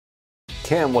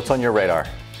Kim, what's on your radar?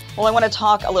 Well, I want to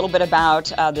talk a little bit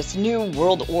about this new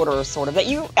world order, sort of, that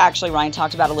you actually, Ryan,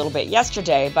 talked about a little bit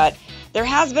yesterday. But there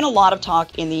has been a lot of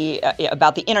talk in the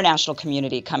about the international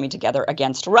community coming together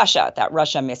against Russia, that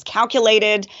Russia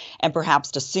miscalculated and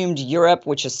perhaps assumed Europe,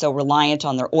 which is so reliant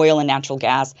on their oil and natural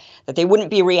gas, that they wouldn't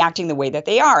be reacting the way that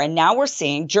they are. And now we're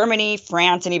seeing Germany,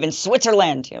 France, and even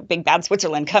Switzerland, big bad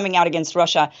Switzerland, coming out against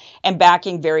Russia and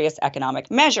backing various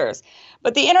economic measures.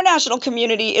 But the international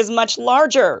community is much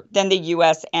larger than the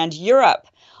U.S. and Europe.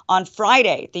 On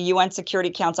Friday, the UN Security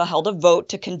Council held a vote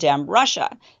to condemn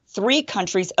Russia. 3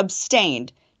 countries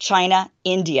abstained: China,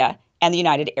 India, and the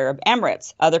United Arab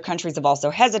Emirates. Other countries have also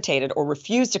hesitated or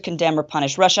refused to condemn or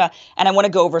punish Russia, and I want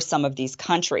to go over some of these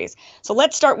countries. So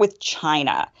let's start with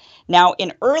China. Now,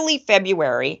 in early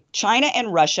February, China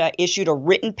and Russia issued a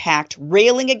written pact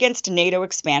railing against NATO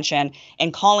expansion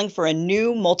and calling for a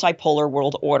new multipolar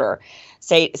world order,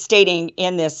 stating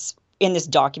in this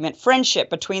document, friendship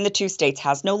between the two states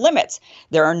has no limits.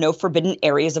 There are no forbidden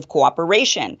areas of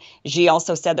cooperation. Xi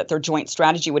also said that their joint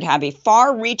strategy would have a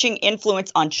far-reaching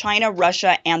influence on China,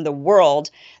 Russia, and the world.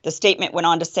 The statement went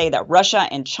on to say that Russia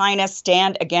and China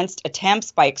stand against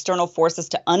attempts by external forces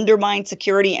to undermine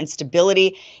security and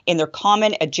stability in their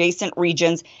common adjacent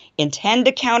regions, intend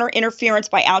to counter interference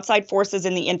by outside forces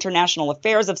in the international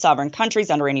affairs of sovereign countries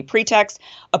under any pretext,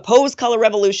 oppose color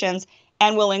revolutions,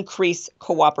 and will increase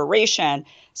cooperation.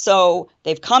 So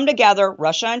they've come together,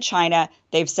 Russia and China.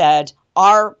 They've said,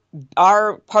 our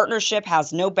partnership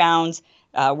has no bounds.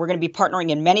 We're going to be partnering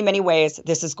in many, many ways.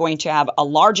 This is going to have a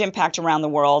large impact around the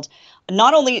world.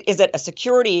 Not only is it a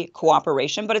security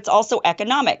cooperation, but it's also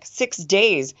economic. 6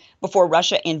 days before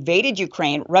Russia invaded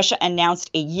Ukraine, Russia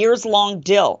announced a years-long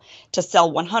deal to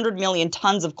sell 100 million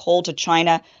tons of coal to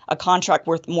China, a contract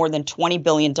worth more than $20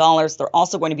 billion. They're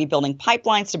also going to be building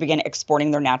pipelines to begin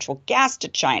exporting their natural gas to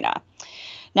China.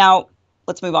 Now,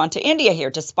 let's move on to India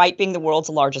here. Despite being the world's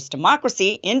largest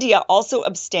democracy, India also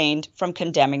abstained from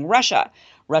condemning Russia.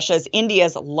 Russia is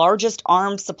India's largest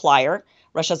arms supplier.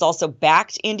 Russia's also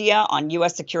backed India on UN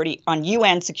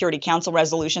Security Council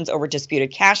resolutions over disputed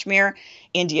Kashmir.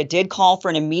 India did call for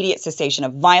an immediate cessation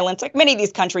of violence. Like many of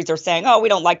these countries are saying, oh, we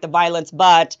don't like the violence,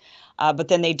 but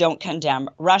then they don't condemn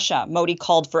Russia. Modi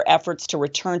called for efforts to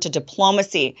return to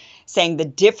diplomacy, saying the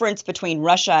difference between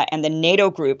Russia and the NATO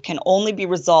group can only be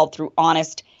resolved through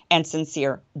honest and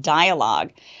sincere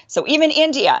dialogue. So even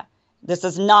India, this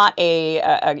is not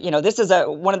this is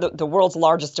one of the world's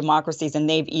largest democracies, and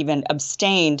they've even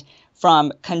abstained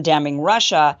from condemning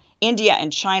Russia. India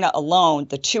and China alone,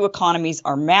 the two economies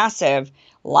are massive,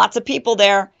 lots of people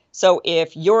there. So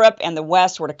if Europe and the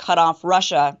West were to cut off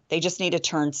Russia, they just need to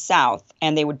turn south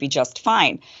and they would be just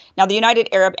fine. Now, the United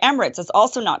Arab Emirates is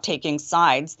also not taking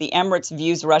sides. The Emirates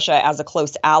views Russia as a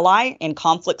close ally in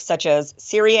conflicts such as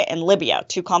Syria and Libya,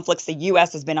 2 conflicts the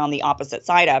U.S. has been on the opposite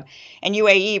side of. And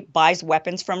UAE buys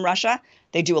weapons from Russia.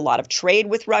 They do a lot of trade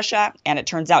with Russia. And it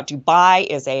turns out Dubai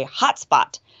is a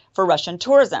hotspot for Russian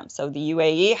tourism. So the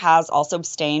UAE has also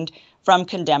abstained from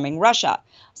condemning Russia.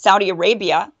 Saudi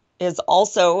Arabia is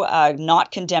also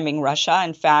not condemning Russia.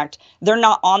 In fact, they're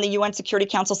not on the UN Security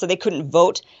Council, so they couldn't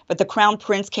vote. But the Crown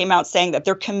Prince came out saying that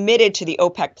they're committed to the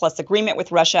OPEC Plus agreement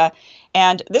with Russia.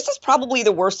 And this is probably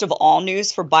the worst of all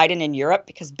news for Biden in Europe,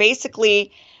 because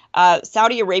basically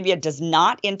Saudi Arabia does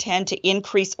not intend to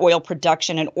increase oil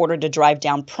production in order to drive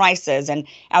down prices. And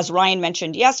as Ryan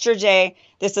mentioned yesterday,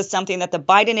 this is something that the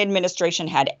Biden administration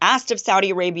had asked of Saudi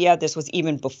Arabia. This was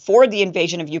even before the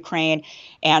invasion of Ukraine.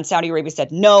 And Saudi Arabia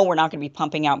said, no, we're not going to be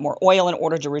pumping out more oil in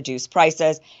order to reduce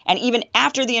prices. And even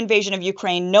after the invasion of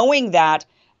Ukraine, knowing that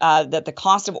the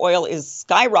cost of oil is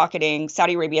skyrocketing,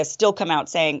 Saudi Arabia has still come out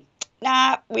saying,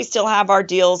 nah, we still have our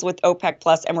deals with OPEC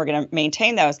Plus and we're going to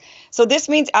maintain those. So this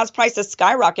means as prices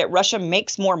skyrocket, Russia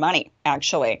makes more money,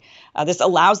 actually. This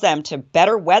allows them to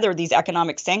better weather these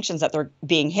economic sanctions that they're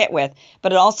being hit with,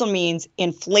 but it also means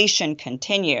inflation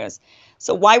continues.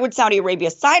 So why would Saudi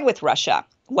Arabia side with Russia?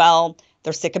 Well,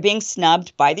 they're sick of being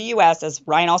snubbed by the U.S. As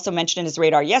Ryan also mentioned in his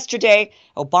radar yesterday,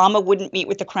 Obama wouldn't meet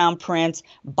with the Crown Prince.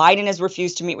 Biden has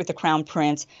refused to meet with the Crown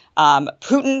Prince.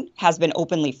 Putin has been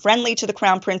openly friendly to the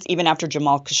Crown Prince, even after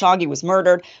Jamal Khashoggi was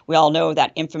murdered. We all know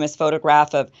that infamous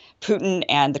photograph of Putin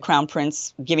and the Crown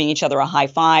Prince giving each other a high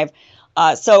five.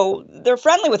 So they're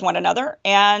friendly with one another,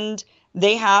 and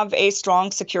they have a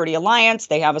strong security alliance.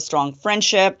 They have a strong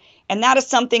friendship. And that is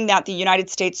something that the United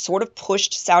States sort of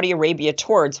pushed Saudi Arabia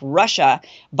towards Russia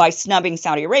by snubbing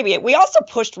Saudi Arabia. We also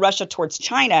pushed Russia towards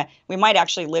China. We might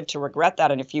actually live to regret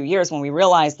that in a few years when we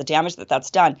realize the damage that that's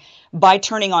done by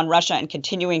turning on Russia and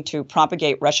continuing to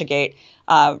propagate Russiagate.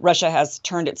 Russia has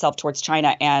turned itself towards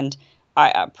China and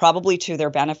probably to their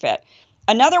benefit.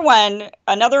 Another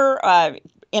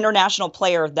international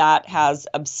player that has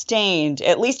abstained,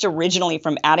 at least originally,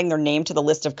 from adding their name to the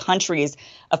list of countries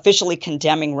officially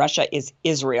condemning Russia is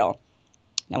Israel.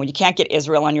 Now, when you can't get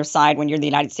Israel on your side when you're in the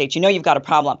United States, you know you've got a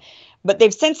problem. But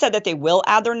they've since said that they will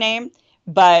add their name,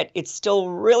 but it's still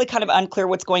really kind of unclear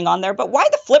what's going on there. But why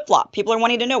the flip-flop? People are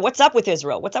wanting to know, what's up with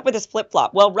Israel? What's up with this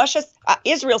flip-flop? Well,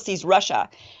 Israel sees Russia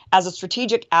as a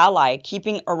strategic ally,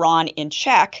 keeping Iran in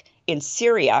check in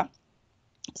Syria.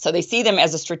 So they see them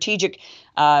as a strategic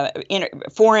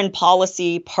foreign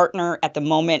policy partner at the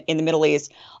moment in the Middle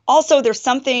East. Also, there's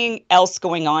something else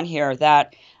going on here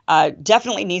that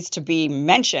definitely needs to be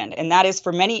mentioned, and that is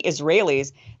for many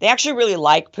Israelis, they actually really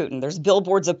like Putin. There's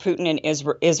billboards of Putin in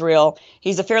Israel.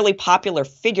 He's a fairly popular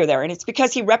figure there, and it's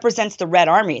because he represents the Red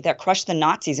Army that crushed the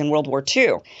Nazis in World War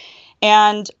II.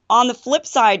 And on the flip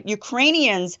side,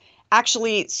 Ukrainians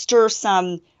actually stir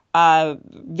some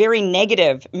very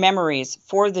negative memories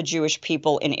for the Jewish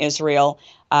people in Israel.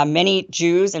 Many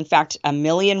Jews, in fact, 1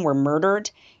 million were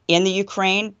murdered in the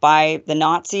Ukraine by the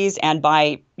Nazis and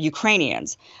by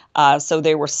Ukrainians. So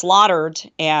they were slaughtered,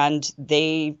 and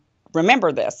they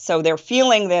remember this. So they're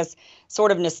feeling this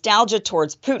sort of nostalgia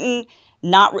towards Putin,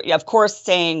 of course,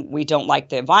 saying we don't like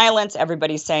the violence.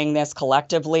 Everybody's saying this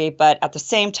collectively, but at the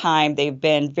same time, they've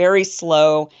been very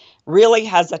slow, really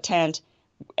hesitant,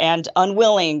 and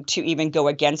unwilling to even go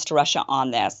against Russia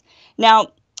on this.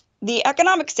 Now, the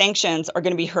economic sanctions are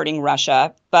going to be hurting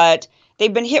Russia, but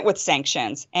they've been hit with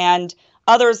sanctions, and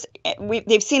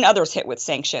they've seen others hit with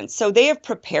sanctions. So they have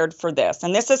prepared for this.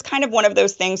 And this is kind of one of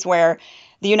those things where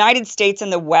the United States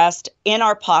and the West, in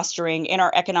our posturing, in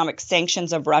our economic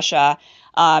sanctions of Russia,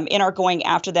 in our going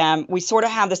after them, we sort of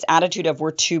have this attitude of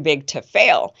we're too big to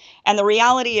fail. And the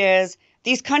reality is,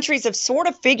 these countries have sort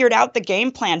of figured out the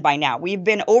game plan by now. We've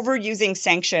been overusing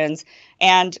sanctions,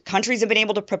 and countries have been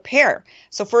able to prepare.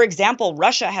 So, for example,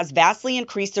 Russia has vastly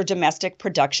increased their domestic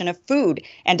production of food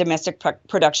and domestic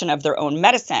production of their own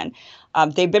medicine.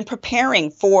 They've been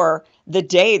preparing for the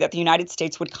day that the United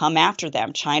States would come after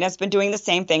them. China's been doing the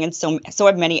same thing, and so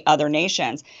have many other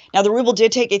nations. Now, the ruble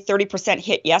did take a 30%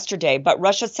 hit yesterday, but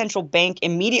Russia's central bank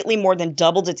immediately more than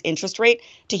doubled its interest rate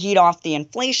to heat off the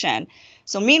inflation.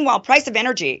 So meanwhile, price of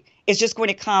energy is just going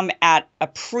to come at a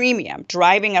premium,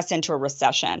 driving us into a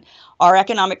recession. Our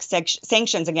economic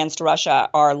sanctions against Russia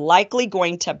are likely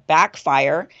going to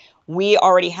backfire. We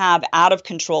already have out of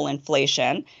control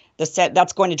inflation.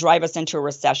 That's going to drive us into a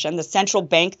recession. The central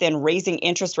bank then raising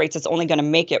interest rates is only going to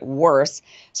make it worse.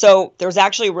 So there's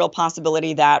actually a real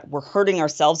possibility that we're hurting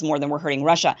ourselves more than we're hurting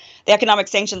Russia. The economic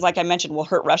sanctions, like I mentioned, will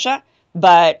hurt Russia,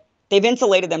 but they've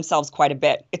insulated themselves quite a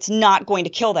bit. It's not going to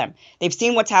kill them. They've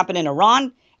seen what's happened in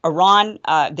Iran.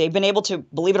 They've been able to,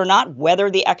 believe it or not, weather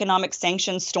the economic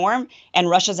sanctions storm, and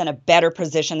Russia's in a better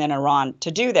position than Iran to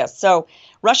do this. So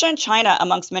Russia and China,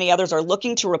 amongst many others, are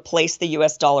looking to replace the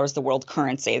U.S. dollar as the world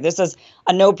currency. This is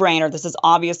a no-brainer. This is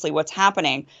obviously what's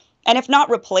happening. And if not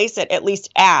replace it, at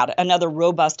least add another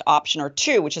robust option or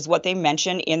two, which is what they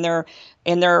mentioned in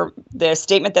the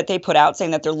statement that they put out,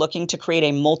 saying that they're looking to create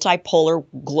a multipolar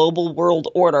global world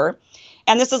order.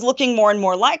 And this is looking more and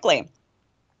more likely.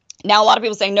 Now, a lot of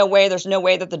people say, no way, there's no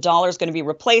way that the dollar is going to be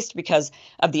replaced because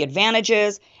of the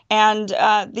advantages. And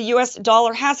the U.S.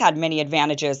 dollar has had many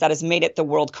advantages that has made it the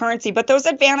world currency, but those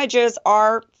advantages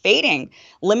are fading.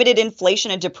 Limited inflation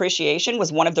and depreciation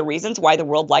was one of the reasons why the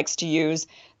world likes to use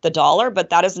the dollar, but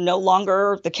that is no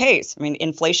longer the case. I mean,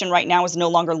 inflation right now is no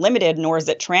longer limited, nor is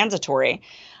it transitory.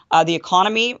 The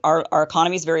economy, our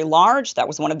economy is very large. That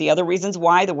was one of the other reasons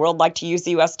why the world liked to use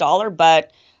the U.S. dollar,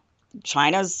 but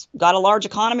China's got a large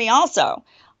economy also.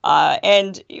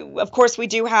 And of course, we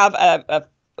do have a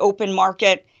open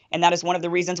market, and that is one of the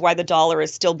reasons why the dollar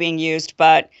is still being used.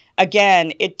 But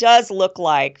again, it does look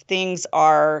like things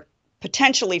are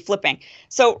potentially flipping.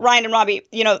 So Ryan and Robbie,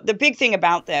 the big thing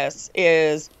about this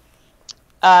is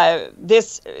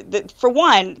for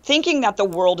one, thinking that the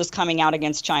world is coming out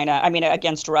against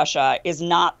against Russia is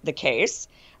not the case,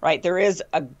 right? There is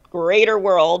a greater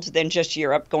world than just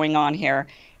Europe going on here.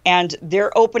 And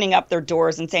they're opening up their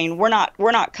doors and saying, we're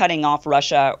not cutting off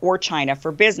Russia or China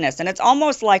for business. And it's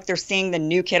almost like they're seeing the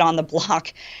new kid on the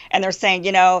block, and they're saying,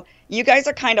 you guys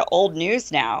are kind of old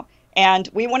news now. And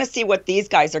we want to see what these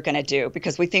guys are going to do,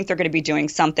 because we think they're going to be doing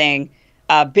something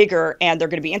bigger, and they're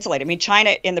going to be insulated. I mean, China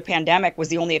in the pandemic was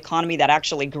the only economy that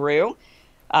actually grew,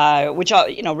 which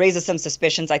raises some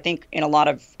suspicions, I think, in a lot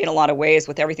of ways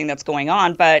with everything that's going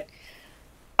on. But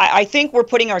I think we're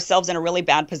putting ourselves in a really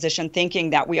bad position,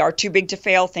 thinking that we are too big to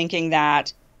fail, thinking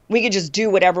that we could just do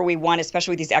whatever we want,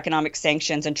 especially with these economic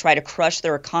sanctions, and try to crush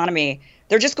their economy,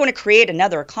 they're just going to create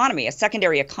another economy, a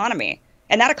secondary economy.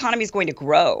 And that economy is going to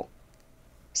grow.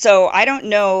 So I don't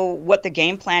know what the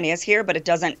game plan is here, but it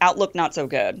doesn't outlook not so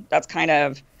good. That's kind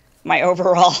of my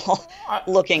overall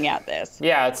looking at this.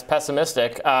 Yeah, it's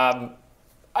pessimistic. I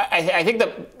think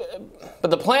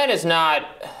but the plan is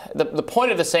not, the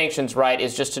point of the sanctions, right,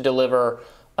 is just to deliver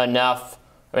enough,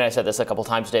 I mean, I said this a couple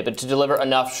times today, but to deliver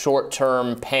enough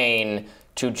short-term pain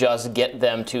to just get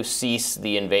them to cease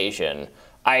the invasion.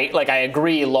 I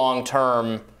agree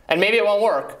long-term, and maybe it won't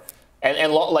work,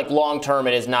 and long-term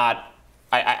it is not,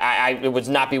 it would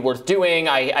not be worth doing.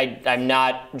 I'm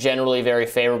not generally very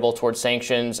favorable towards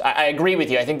sanctions. I agree with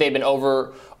you. I think they've been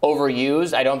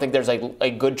overused. I don't think there's a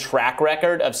good track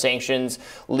record of sanctions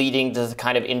leading to the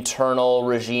kind of internal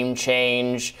regime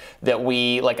change that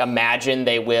we imagine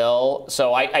they will.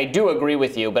 So I do agree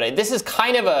with you. But this is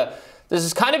kind of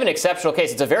an exceptional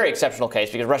case. It's a very exceptional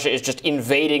case because Russia is just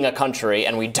invading a country,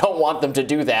 and we don't want them to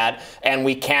do that, and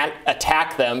we can't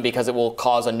attack them because it will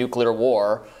cause a nuclear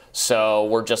war. So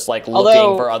we're just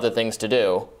looking for other things to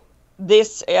do.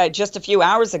 This, just a few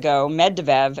hours ago,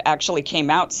 Medvedev actually came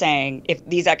out saying, if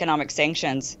these economic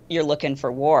sanctions, you're looking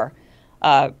for war,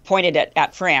 pointed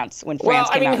at France when France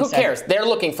came out and said... Well, who cares? They're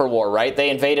looking for war, right? They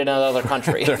invaded another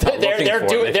country.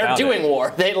 they're doing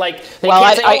war. They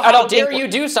can't say, how dare you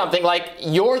do something?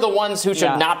 You're the ones who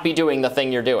should not be doing the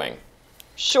thing you're doing.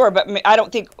 Sure, but I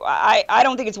don't think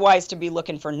it's wise to be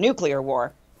looking for nuclear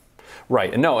war.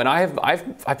 Right. No, and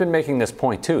I've been making this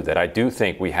point too, that I do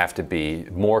think we have to be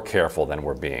more careful than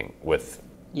we're being with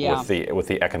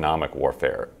the economic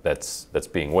warfare that's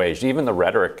being waged. Even the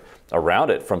rhetoric around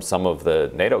it from some of the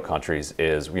NATO countries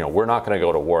is, we're not going to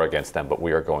go to war against them, but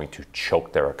we are going to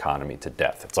choke their economy to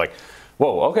death. It's like,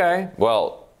 whoa, okay,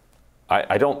 well,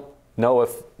 I don't know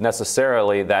if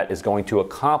necessarily that is going to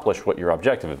accomplish what your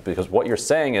objective is, because what you're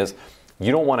saying is,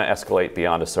 you don't want to escalate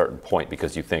beyond a certain point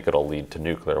because you think it'll lead to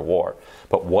nuclear war.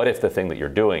 But what if the thing that you're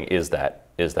doing is that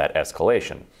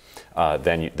escalation?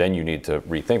 Then you need to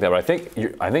rethink that. But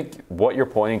I think what you're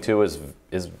pointing to is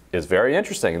very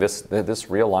interesting. This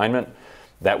realignment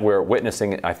that we're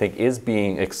witnessing, I think, is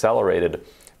being accelerated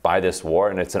by this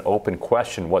war, and it's an open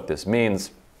question what this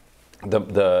means.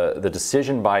 The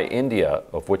decision by India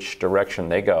of which direction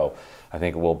they go, I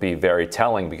think, will be very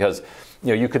telling because.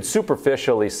 You could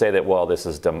superficially say that, well,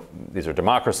 these are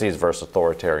democracies versus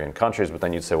authoritarian countries, but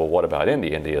then you'd say, well, what about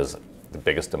India? India is the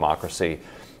biggest democracy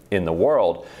in the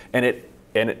world, and it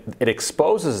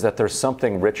exposes that there's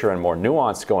something richer and more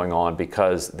nuanced going on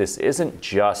because this isn't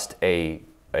just a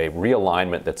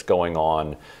realignment that's going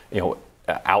on,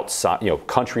 outside,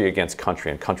 country against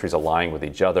country and countries allying with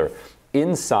each other.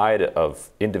 Inside of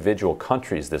individual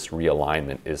countries, this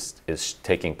realignment is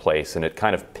taking place, and it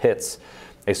kind of pits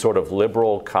a sort of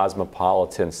liberal,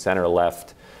 cosmopolitan,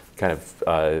 center-left kind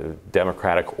of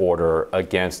democratic order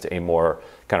against a more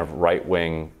kind of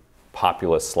right-wing,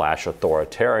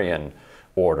 populist/authoritarian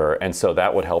order. And so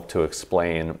that would help to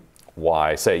explain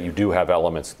why, say, you do have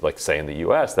elements, like, say, in the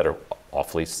U.S. that are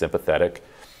awfully sympathetic,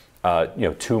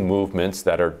 to movements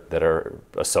that are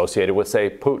associated with,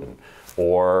 say, Putin.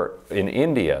 Or in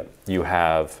India, you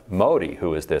have Modi,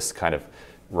 who is this kind of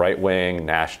right-wing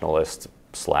nationalist /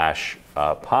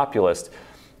 populist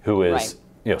who is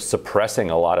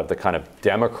suppressing a lot of the kind of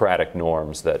democratic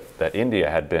norms that India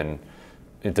had been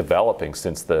developing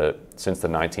since the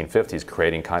 1950s,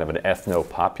 creating kind of an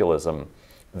ethno-populism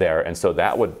there. And so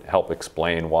that would help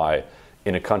explain why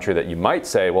in a country that you might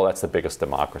say, well, that's the biggest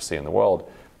democracy in the world,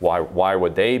 why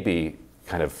would they be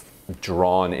kind of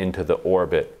drawn into the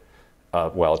orbit?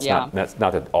 Well, it's not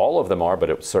that all of them are,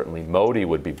 but certainly Modi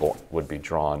would be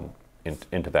drawn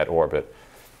into that orbit.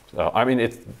 I mean,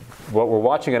 what we're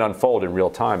watching it unfold in real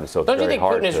time, so it's Don't very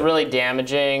hard. Don't you think Putin is really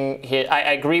damaging?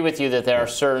 I agree with you that there are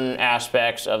certain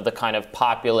aspects of the kind of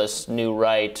populist new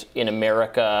right in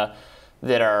America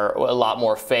that are a lot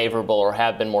more favorable or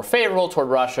have been more favorable toward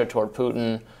Russia, toward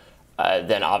Putin,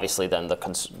 than the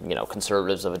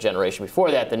conservatives of a generation before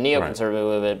that, the neoconservative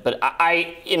movement. But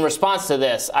in response to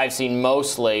this, I've seen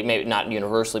mostly, maybe not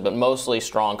universally, but mostly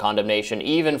strong condemnation,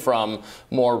 even from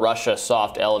more Russia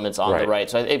soft elements on the right.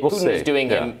 So Putin is doing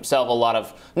himself a lot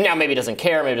of, now maybe he doesn't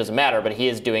care, maybe it doesn't matter, but he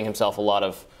is doing himself a lot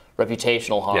of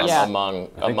reputational harm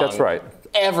among that's right.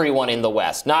 everyone in the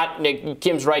West. Not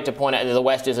Kim's right to point out that the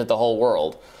West isn't the whole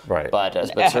world, but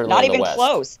certainly not in the even West.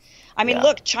 Close. I mean,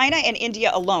 look, China and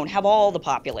India alone have all the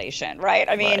population, right?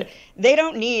 I mean, they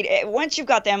don't need, once you've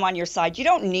got them on your side, you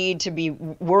don't need to be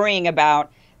worrying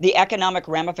about the economic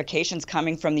ramifications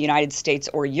coming from the United States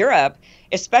or Europe,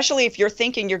 especially if you're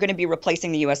thinking you're going to be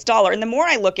replacing the US dollar. And the more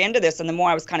I look into this and the more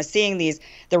I was kind of seeing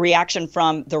the reaction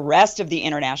from the rest of the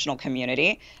international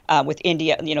community with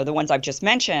India, the ones I've just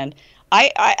mentioned,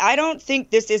 I don't think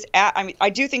this is, I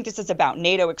do think this is about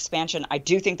NATO expansion. I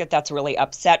do think that that's really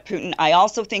upset Putin. I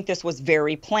also think this was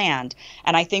very planned.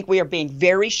 And I think we are being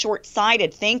very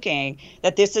short-sighted thinking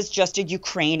that this is just a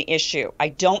Ukraine issue. I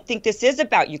don't think this is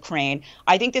about Ukraine.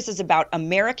 I think this is about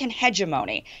American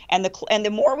hegemony. And the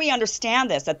more we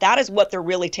understand this, that is what they're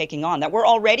really taking on, that we're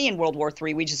already in World War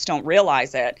III, we just don't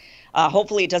realize it.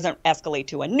 Hopefully it doesn't escalate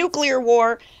to a nuclear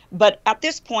war. But at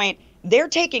this point, they're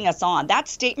taking us on. That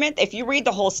statement, if you read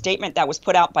the whole statement that was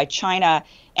put out by China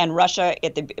and Russia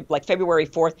at February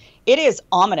 4th, it is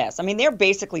ominous. I mean, they're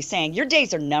basically saying your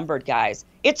days are numbered, guys.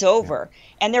 It's over.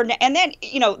 And then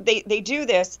they do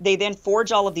this. They then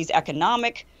forge all of these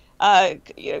economic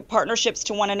partnerships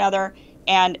to one another.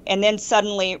 And then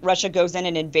suddenly Russia goes in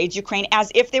and invades Ukraine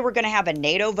as if they were going to have a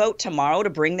NATO vote tomorrow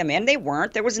to bring them in. They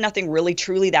weren't. There was nothing really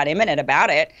truly that imminent about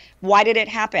it. Why did it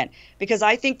happen? Because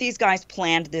I think these guys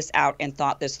planned this out and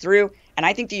thought this through. And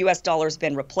I think the U.S. dollar has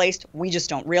been replaced. We just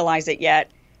don't realize it yet.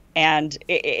 And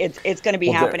it's going to be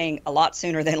happening a lot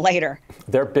sooner than later.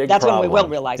 Their big That's problem, when we will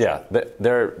realize it. Yeah,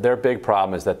 their big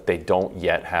problem is that they don't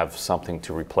yet have something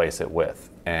to replace it with.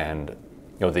 And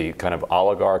the kind of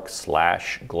oligarch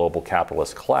 / global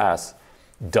capitalist class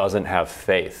doesn't have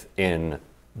faith in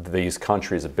these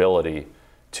countries' ability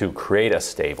to create a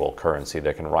stable currency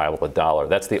that can rival the dollar.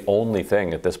 That's the only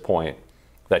thing at this point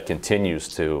that continues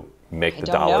to make the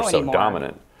dollar so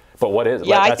dominant. But what is?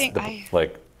 Yeah,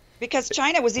 because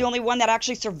China was the only one that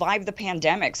actually survived the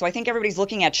pandemic. So I think everybody's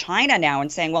looking at China now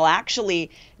and saying, well,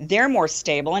 actually, they're more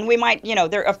stable. And we might,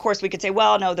 of course, we could say,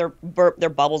 well, no, their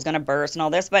bubble's going to burst and all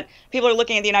this. But people are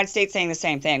looking at the United States saying the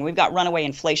same thing. We've got runaway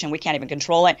inflation. We can't even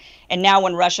control it. And now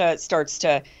when Russia starts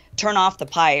to turn off the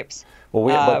pipes, all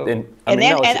they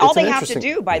have to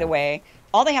do, by the way,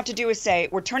 all they have to do is say,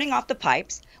 we're turning off the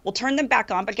pipes. We'll turn them back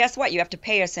on. But guess what? You have to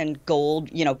pay us in gold,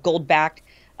 gold-backed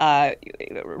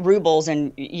rubles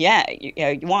and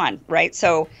yuan, right?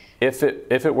 So if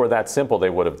it were that simple, they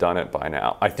would have done it by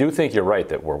now. I do think you're right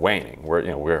that we're waning.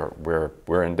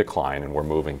 We're in decline and we're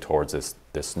moving towards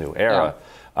this new era.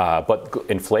 Yeah. But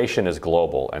inflation is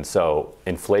global, and so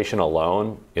inflation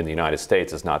alone in the United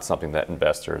States is not something that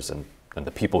investors and the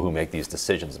people who make these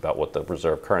decisions about what the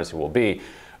reserve currency will be.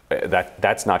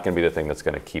 That's not going to be the thing that's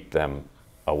going to keep them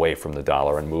away from the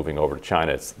dollar and moving over to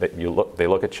China. They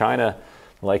look at China.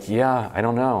 Like, yeah, I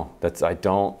don't know. I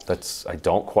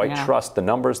don't quite trust the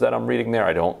numbers that I'm reading there.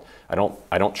 I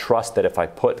don't trust that if I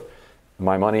put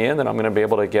my money in, that I'm going to be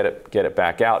able to get it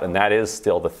back out. And that is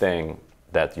still the thing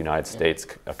that the United States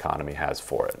economy has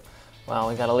for it. Well,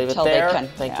 we got to leave it there.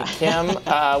 Thank you, Kim.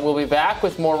 We'll be back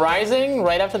with more Rising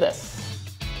right after this.